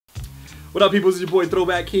What up, people? This is your boy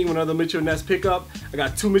Throwback King with another Mitchell Ness pickup. I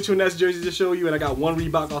got 2 Mitchell Ness jerseys to show you, and I got 1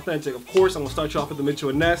 Reebok Authentic. Of course, I'm going to start you off with the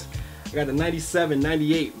Mitchell Ness. I got the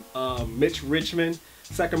 97-98 Mitch Richmond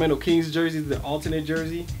Sacramento Kings jersey, the alternate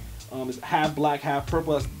jersey. It's half black, half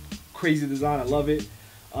purple. That's crazy design. I love it.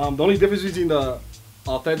 The only difference between the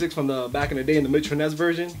Authentics from the back in the day and the Mitchell Ness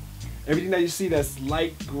version, everything that you see that's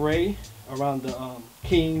light gray around the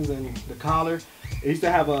Kings and the collar, it used to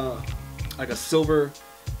have like a silver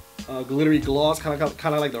glittery gloss, kind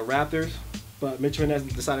of like the Raptors, but Mitchell Ness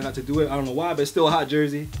decided not to do it. I don't know why, but it's still a hot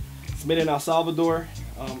jersey. It's made in El Salvador.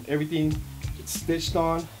 Everything gets stitched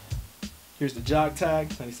on. Here's the jog tag,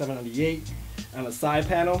 97-98, and the side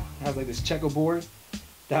panel it has like this checkerboard.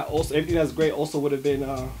 That also, everything that's great also would have been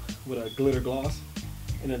with a glitter gloss.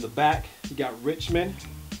 And in the back, you got Richmond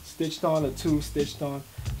stitched on, the 2 stitched on.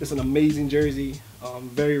 Just an amazing jersey,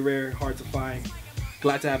 very rare, hard to find.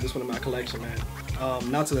 Glad to have this one in my collection, man.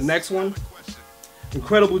 Now to the next one.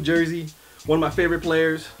 Incredible jersey. One of my favorite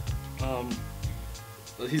players.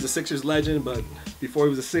 He's a Sixers legend, but before he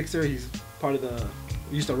was a Sixer, he's part of the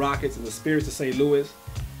Houston Rockets and the Spirits of St. Louis.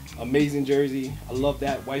 Amazing jersey. I love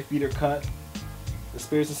that white beater cut. The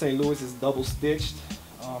Spirits of St. Louis is double stitched.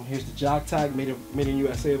 Here's the jog tag, made in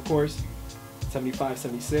USA, of course.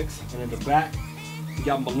 75-76. And in the back, you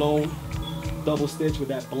got Malone double stitched with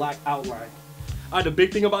that black outline. Alright, the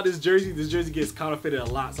big thing about this jersey gets counterfeited a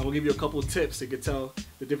lot, so I'm gonna give you a couple of tips so you can tell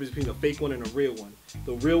the difference between a fake one and a real one.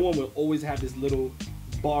 The real one will always have this little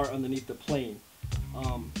bar underneath the plane.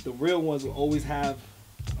 The real ones will always have,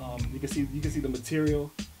 you can see the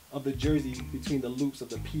material of the jersey between the loops of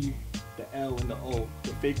the P, the L, and the O. The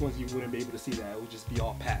fake ones, you wouldn't be able to see that. It would just be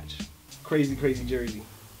all patch. Crazy, crazy jersey.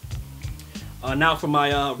 Now for my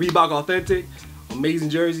Reebok Authentic. Amazing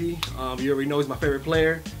jersey. You already know he's my favorite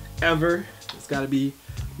player ever. It's got to be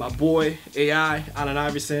my boy AI Allen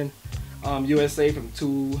Iverson, USA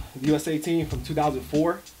team from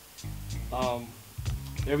 2004.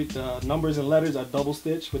 The numbers and letters are double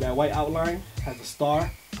stitched with that white outline. Has a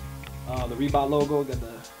star. The Reebok logo, got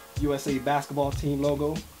the USA basketball team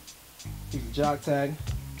logo. Here's the jog tag.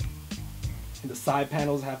 And the side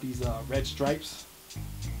panels have these red stripes.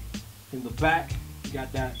 In the back, you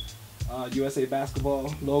got that USA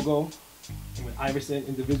basketball logo with Iverson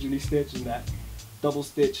individually stitched and that double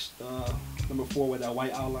stitched number 4 with that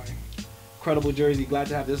white outline. Incredible jersey. Glad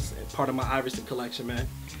to have this part of my Iverson collection, man.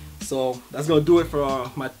 So that's gonna do it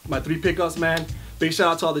for my 3 pickups, man. Big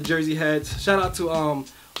shout out to all the jersey heads. Shout out to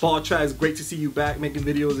Ball Tracks. Great to see you back making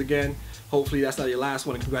videos again. Hopefully that's not your last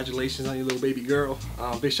one, and congratulations on your little baby girl.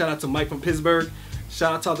 Big shout out to Mike from Pittsburgh.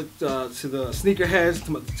 Shout out to the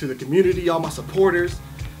sneakerheads, to the community, all my supporters.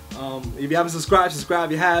 If you haven't subscribed,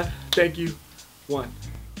 subscribe if you have. Thank you. 1.